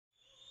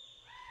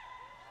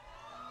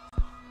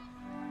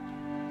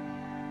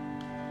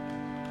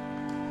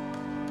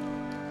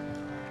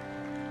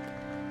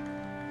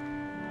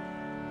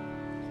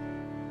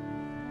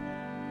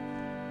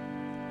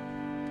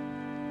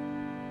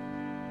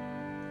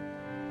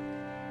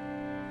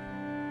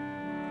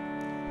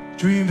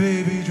Dream,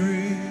 baby,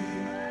 dream.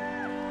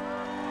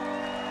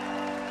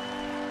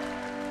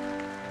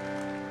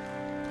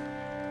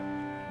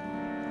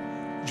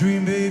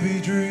 Dream, baby,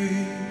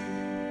 dream.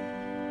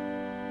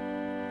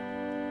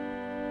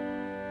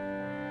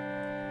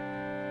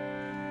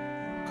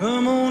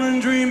 Come on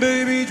and dream,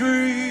 baby,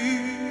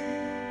 dream.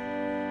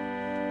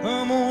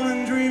 Come on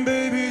and dream,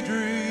 baby,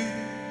 dream.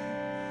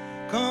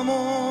 Come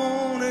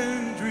on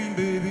and dream,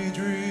 baby,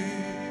 dream.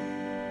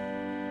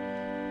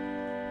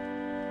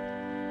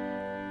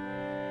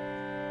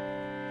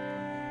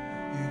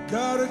 You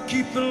gotta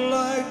keep the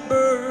light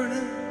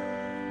burning.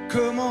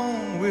 Come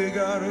on, we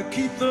gotta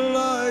keep the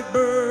light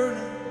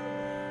burning.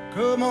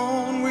 Come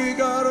on, we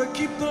gotta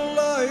keep the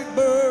light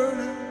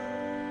burning.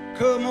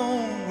 Come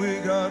on, we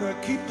gotta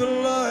keep the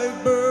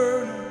light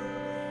burning.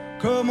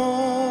 Come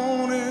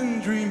on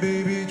and dream,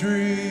 baby,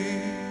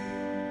 dream.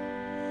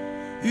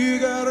 You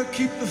gotta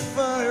keep the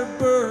fire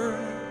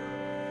burning.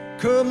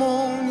 Come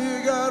on,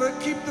 you gotta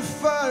keep the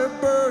fire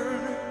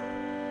burning.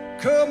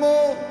 Come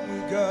on, we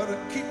gotta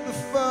keep the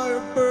fire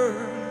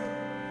burning.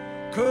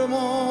 Come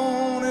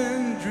on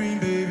and dream,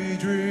 baby,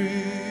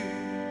 dream.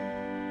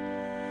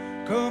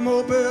 Come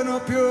open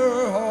up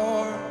your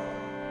heart.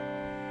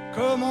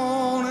 Come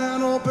on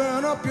and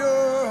open up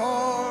your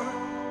heart.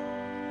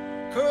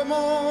 Come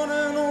on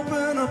and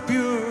open up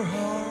your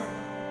heart.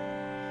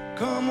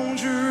 Come on,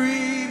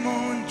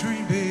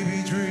 dream,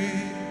 baby,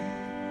 dream.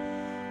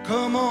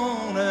 Come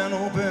on and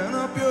open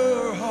up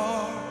your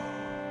heart.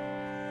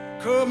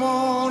 Come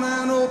on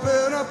and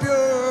open up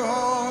your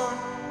heart.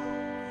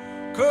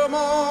 Come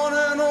on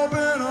and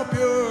open up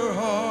your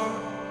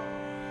heart.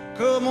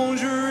 Come on,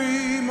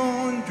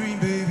 dream,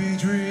 baby,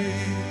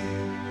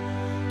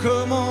 dream.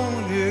 Come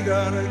on, you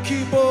gotta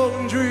keep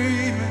on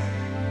dreaming.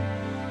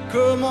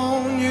 Come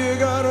on, you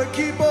gotta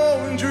keep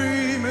on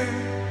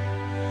dreaming.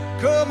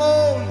 Come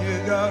on, you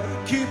gotta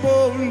keep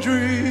on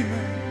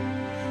dreaming.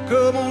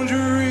 Come on,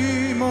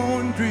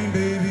 dream,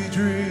 baby,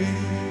 dream.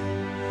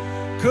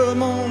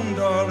 Come on,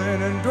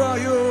 darling, and dry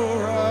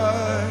your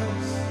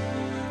eyes.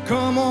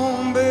 Come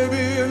on,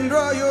 baby, and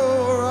dry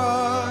your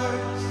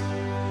eyes.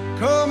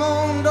 Come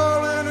on,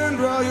 darling, and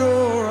dry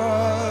your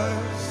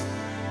eyes.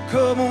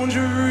 Come on,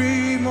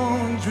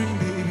 dream,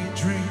 baby,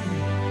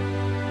 dream.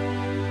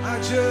 I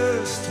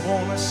just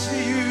wanna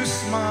see you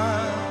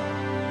smile.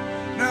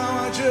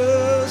 Now I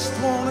just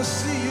wanna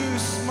see you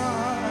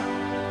smile.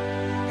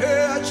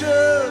 Hey, I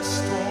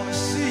just wanna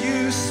see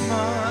you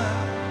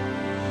smile.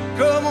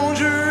 Come on,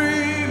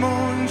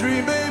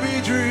 dream,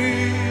 baby,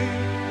 dream.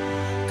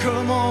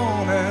 Come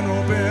on and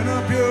open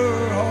up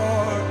your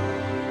heart.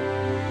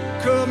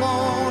 Come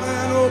on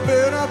and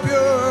open up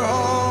your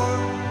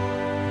heart.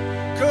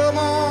 Come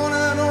on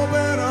and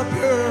open up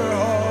your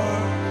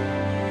heart.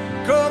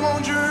 Come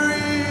on,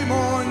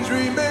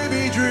 dream,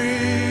 baby,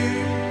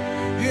 dream.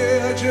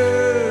 Yeah, I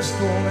just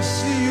wanna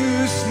see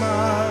you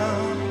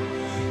smile.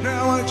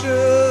 Now I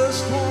just